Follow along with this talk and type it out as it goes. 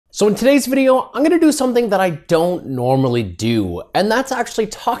So in today's video, I'm gonna do something that I don't normally do, and that's actually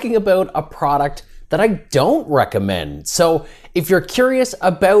talking about a product that I don't recommend. So if you're curious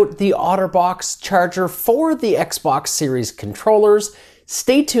about the OtterBox charger for the Xbox Series controllers,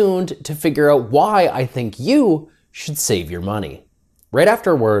 stay tuned to figure out why I think you should save your money. Right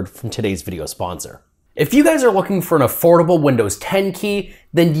after a word from today's video sponsor. If you guys are looking for an affordable Windows 10 key,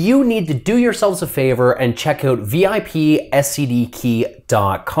 then you need to do yourselves a favor and check out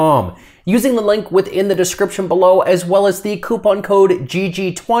VIPSCDkey.com. Using the link within the description below, as well as the coupon code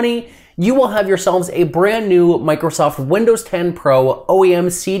GG20, you will have yourselves a brand new Microsoft Windows 10 Pro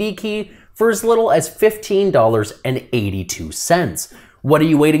OEM CD key for as little as $15.82. What are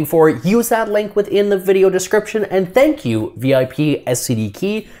you waiting for? Use that link within the video description, and thank you, VIP SCD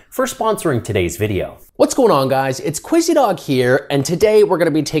Key, for sponsoring today's video. What's going on, guys? It's QuizzyDog here, and today we're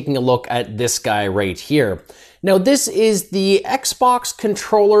gonna be taking a look at this guy right here. Now, this is the Xbox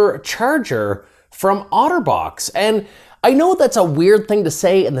controller charger from OtterBox, and I know that's a weird thing to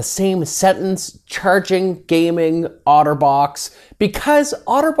say in the same sentence, charging, gaming, OtterBox, because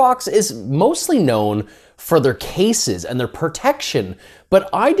OtterBox is mostly known for their cases and their protection, but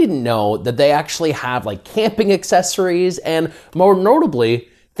I didn't know that they actually have like camping accessories and more notably,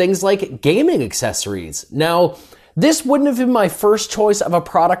 things like gaming accessories. Now, this wouldn't have been my first choice of a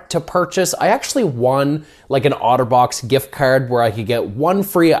product to purchase. I actually won like an OtterBox gift card where I could get one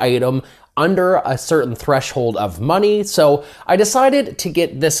free item under a certain threshold of money. So I decided to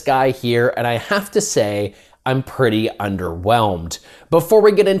get this guy here, and I have to say, I'm pretty underwhelmed. Before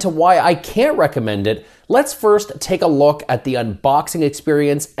we get into why I can't recommend it, let's first take a look at the unboxing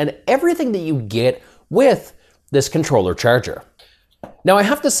experience and everything that you get with this controller charger. Now, I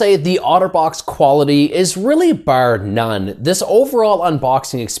have to say the OtterBox quality is really bar none. This overall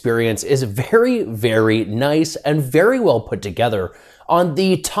unboxing experience is very, very nice and very well put together. On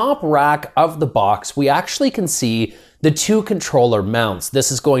the top rack of the box, we actually can see the two controller mounts.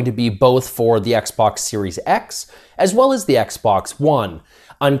 This is going to be both for the Xbox Series X as well as the Xbox One.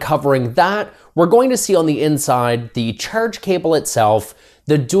 Uncovering that, we're going to see on the inside the charge cable itself,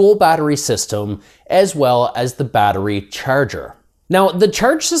 the dual battery system, as well as the battery charger. Now, the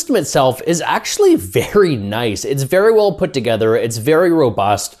charge system itself is actually very nice. It's very well put together. It's very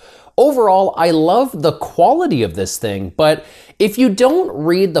robust. Overall, I love the quality of this thing, but if you don't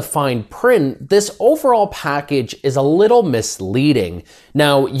read the fine print, this overall package is a little misleading.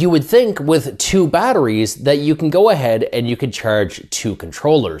 Now, you would think with two batteries that you can go ahead and you can charge two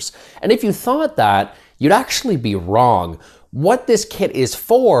controllers. And if you thought that, you'd actually be wrong. What this kit is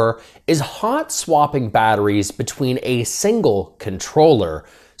for is hot swapping batteries between a single controller.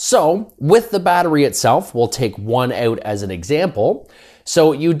 So with the battery itself, we'll take one out as an example.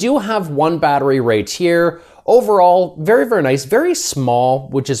 So you do have one battery right here. Overall, very, very nice, very small,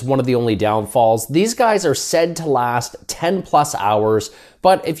 which is one of the only downfalls. These guys are said to last 10 plus hours,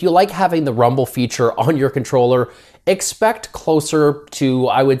 but if you like having the rumble feature on your controller, expect closer to,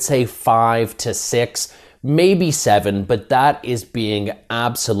 I would say, 5 to 6, maybe 7, but that is being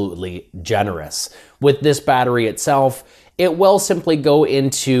absolutely generous. With this battery itself, it will simply go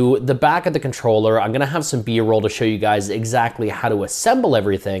into the back of the controller. I'm gonna have some B-roll to show you guys exactly how to assemble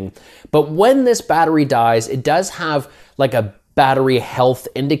everything. But when this battery dies, it does have like a battery health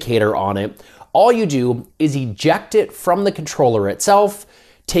indicator on it. All you do is eject it from the controller itself,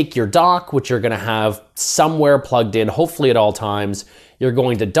 take your dock, which you're gonna have somewhere plugged in, hopefully at all times. You're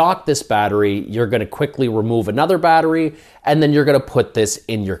going to dock this battery, you're gonna quickly remove another battery, and then you're gonna put this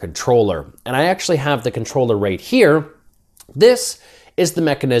in your controller. And I actually have the controller right here. This is the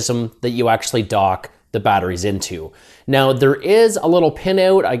mechanism that you actually dock the batteries into. Now, there is a little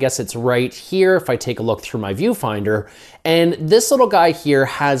pinout, I guess it's right here if I take a look through my viewfinder, and this little guy here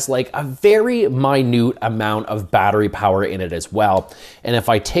has like a very minute amount of battery power in it as well. And if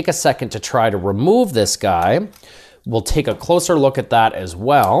I take a second to try to remove this guy, we'll take a closer look at that as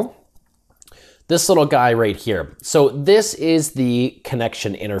well. This little guy right here. So this is the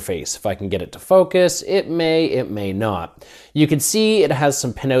connection interface. If I can get it to focus, it may not. You can see it has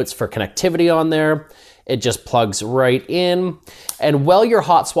some pinouts for connectivity on there. It just plugs right in. And while you're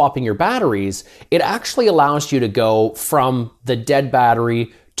hot swapping your batteries, it actually allows you to go from the dead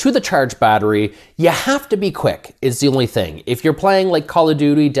battery to the charged battery. You have to be quick is the only thing. If you're playing like Call of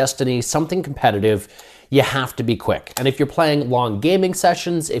Duty, Destiny, something competitive, you have to be quick. And if you're playing long gaming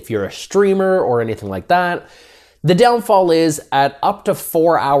sessions, if you're a streamer or anything like that, the downfall is at up to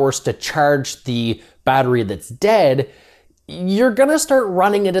 4 hours to charge the battery that's dead, you're gonna start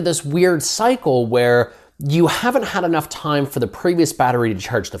running into this weird cycle where you haven't had enough time for the previous battery to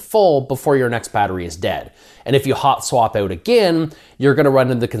charge to full before your next battery is dead. And if you hot swap out again, you're gonna run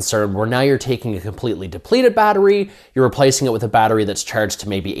into the concern where now you're taking a completely depleted battery, you're replacing it with a battery that's charged to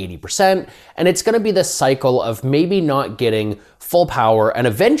maybe 80%, and it's gonna be this cycle of maybe not getting full power, and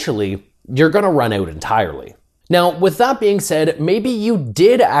eventually you're gonna run out entirely. Now, with that being said, maybe you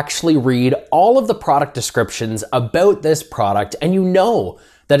did actually read all of the product descriptions about this product and you know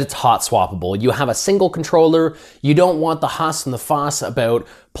that it's hot swappable. You have a single controller, you don't want the fuss and the fuss about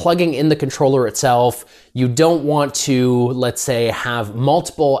plugging in the controller itself, you don't want to, let's say, have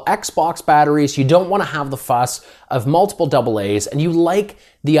multiple Xbox batteries, you don't want to have the fuss of multiple AA's, and you like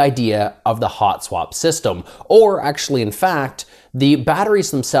the idea of the hot swap system. Or actually, in fact, the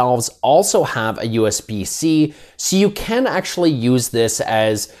batteries themselves also have a USB-C, so you can actually use this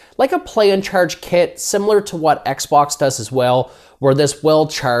as like a play and charge kit, similar to what Xbox does as well, where this will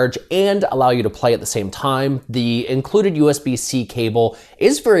charge and allow you to play at the same time. The included USB-C cable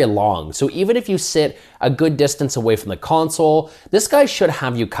is very long, so even if you sit a good distance away from the console, this guy should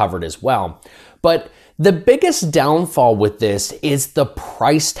have you covered as well. But the biggest downfall with this is the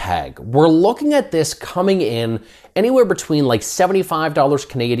price tag. We're looking at this coming in anywhere between like $75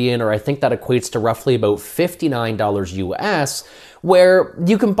 Canadian, or I think that equates to roughly about $59 US, where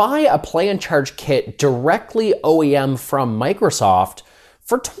you can buy a play and charge kit directly OEM from Microsoft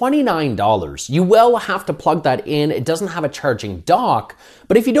for $29. You will have to plug that in. It doesn't have a charging dock,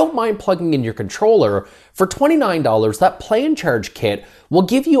 but if you don't mind plugging in your controller, for $29, that play and charge kit will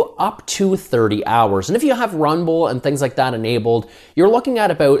give you up to 30 hours. And if you have Rumble and things like that enabled, you're looking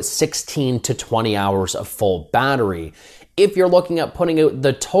at about 16 to 20 hours of full battery. If you're looking at putting out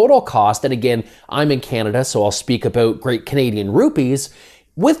the total cost, and again, I'm in Canada, so I'll speak about great Canadian rupees,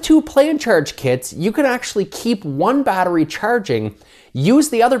 with 2 play and charge kits, you can actually keep one battery charging, use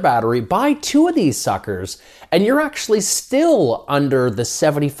the other battery, buy 2 of these suckers, and you're actually still under the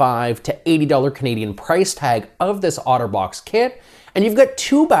 $75 to $80 Canadian price tag of this OtterBox kit, and you've got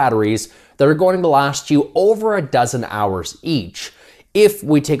 2 batteries that are going to last you over a dozen hours each. If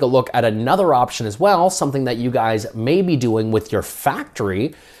we take a look at another option as well, something that you guys may be doing with your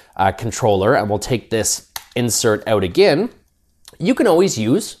factory controller, and we'll take this insert out again, you can always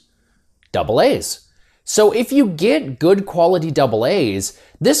use AA's. So if you get good quality AA's,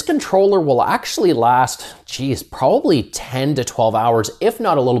 this controller will actually last, probably 10 to 12 hours, if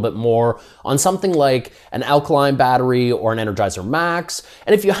not a little bit more, on something like an alkaline battery or an Energizer Max.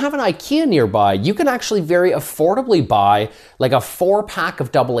 And if you have an IKEA nearby, you can actually very affordably buy like a 4-pack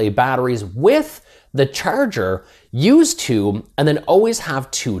of AA batteries with the charger, use 2, and then always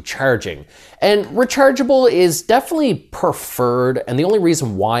have 2 charging. And rechargeable is definitely preferred, and the only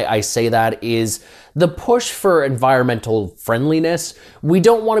reason why I say that is the push for environmental friendliness. We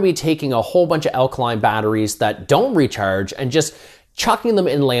don't want to be taking a whole bunch of alkaline batteries that don't recharge and just chucking them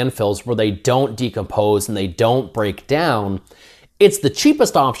in landfills where they don't decompose and they don't break down. It's the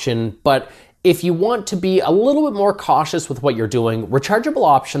cheapest option, but if you want to be a little bit more cautious with what you're doing, rechargeable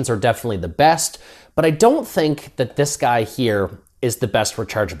options are definitely the best, but I don't think that this guy here is the best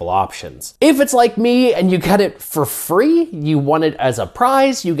rechargeable options. If it's like me and you get it for free, you want it as a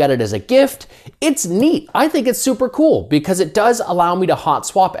prize, you get it as a gift, it's neat. I think it's super cool because it does allow me to hot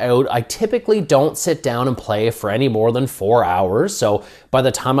swap out. I typically don't sit down and play for any more than 4 hours, so by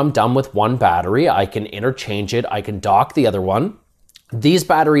the time I'm done with one battery, I can interchange it, I can dock the other one. These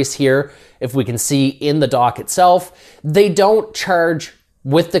batteries here, if we can see in the dock itself, they don't charge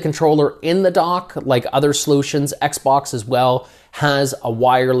with the controller in the dock like other solutions. Xbox as well has a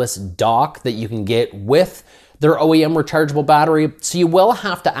wireless dock that you can get with their OEM rechargeable battery. So you will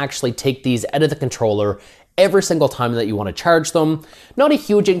have to actually take these out of the controller every single time that you want to charge them. Not a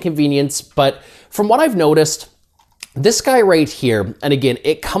huge inconvenience, but from what I've noticed, this guy right here, and again,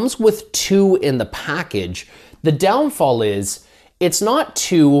 it comes with 2 in the package. The downfall is it's not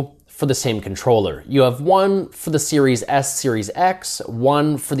 2 for the same controller. You have 1 for the Series S, Series X,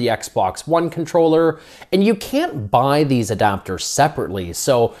 1 for the Xbox One controller, and you can't buy these adapters separately.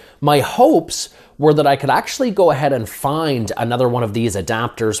 So my hopes were that I could actually go ahead and find another one of these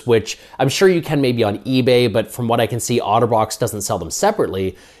adapters, which I'm sure you can maybe on eBay, but from what I can see, OtterBox doesn't sell them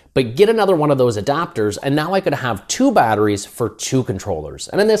separately. But get another one of those adapters, and now I could have 2 batteries for 2 controllers.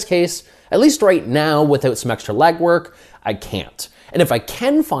 And in this case, at least right now, without some extra legwork, I can't. And if I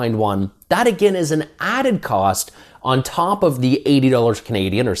can find one, that again is an added cost on top of the $80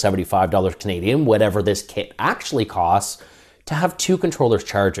 Canadian or $75 Canadian, whatever this kit actually costs, to have 2 controllers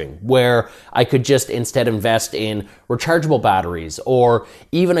charging, where I could just instead invest in rechargeable batteries, or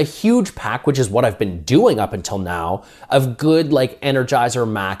even a huge pack, which is what I've been doing up until now, of good like Energizer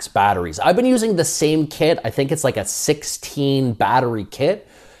Max batteries. I've been using the same kit, I think it's like a 16 battery kit,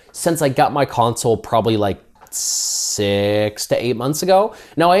 since I got my console probably like 6 to 8 months ago.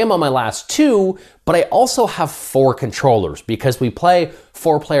 Now I am on my last 2, but I also have 4 controllers because we play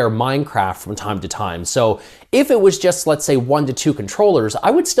 4-player Minecraft from time to time. So if it was just, let's say, 1 to 2 controllers,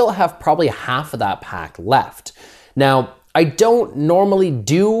 I would still have probably half of that pack left. Now, I don't normally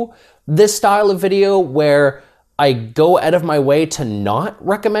do this style of video where I go out of my way to not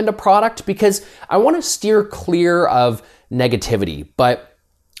recommend a product because I want to steer clear of negativity, but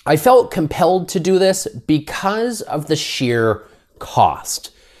I felt compelled to do this because of the sheer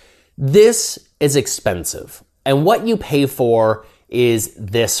cost. This is expensive, and what you pay for is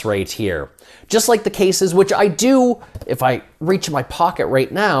this right here. Just like the cases, which I do, if I reach in my pocket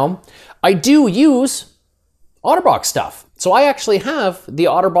right now, I do use OtterBox stuff. So I actually have the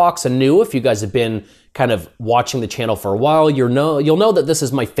OtterBox anew. If you guys have been kind of watching the channel for a while, you'll know that this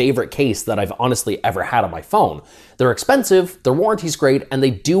is my favorite case that I've honestly ever had on my phone. They're expensive, their warranty's great, and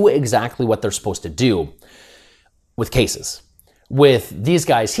they do exactly what they're supposed to do with cases. With these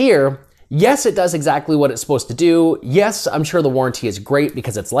guys here, yes, it does exactly what it's supposed to do. Yes, I'm sure the warranty is great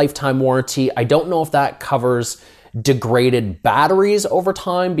because it's lifetime warranty. I don't know if that covers degraded batteries over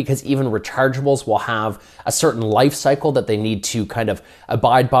time, because even rechargeables will have a certain life cycle that they need to kind of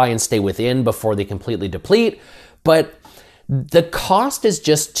abide by and stay within before they completely deplete. But the cost is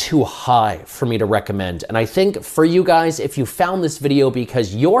just too high for me to recommend. And I think for you guys, if you found this video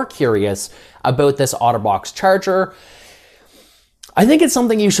because you're curious about this OtterBox charger, I think it's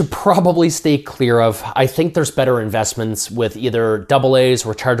something you should probably stay clear of. I think there's better investments with either AA's,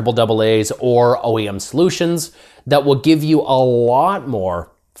 rechargeable AA's, or OEM solutions that will give you a lot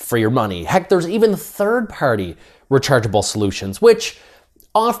more for your money. Heck, there's even third-party rechargeable solutions, which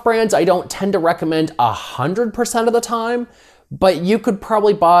off-brands I don't tend to recommend 100% of the time, but you could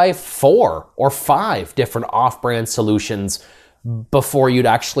probably buy 4 or 5 different off-brand solutions before you'd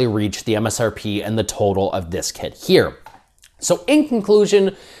actually reach the MSRP and the total of this kit here. So in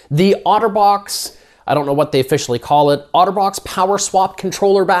conclusion, the OtterBox, I don't know what they officially call it, OtterBox Power Swap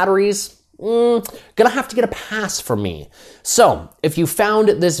Controller Batteries, gonna have to get a pass from me. So if you found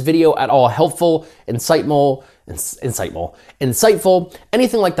this video at all helpful, insightful,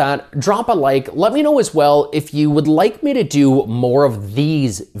 anything like that, drop a like. Let me know as well if you would like me to do more of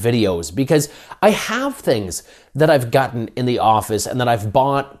these videos, because I have things that I've gotten in the office and that I've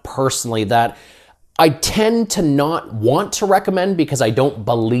bought personally that I tend to not want to recommend because I don't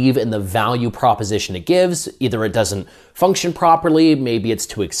believe in the value proposition it gives. Either it doesn't function properly, maybe it's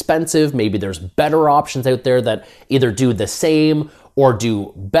too expensive, maybe there's better options out there that either do the same or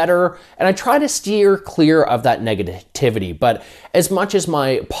do better. And I try to steer clear of that negativity. But as much as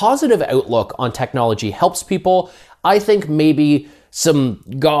my positive outlook on technology helps people, I think maybe some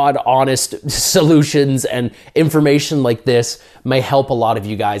God-honest solutions and information like this may help a lot of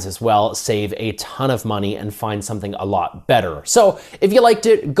you guys as well save a ton of money and find something a lot better. So if you liked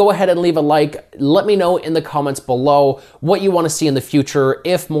it, go ahead and leave a like. Let me know in the comments below what you want to see in the future,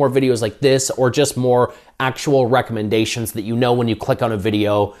 if more videos like this or just more actual recommendations that you know when you click on a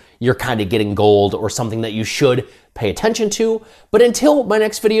video, you're kind of getting gold or something that you should pay attention to. But until my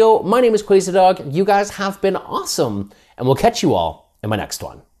next video, my name is QuazyDog. You guys have been awesome, and we'll catch you all in my next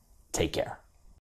one. Take care.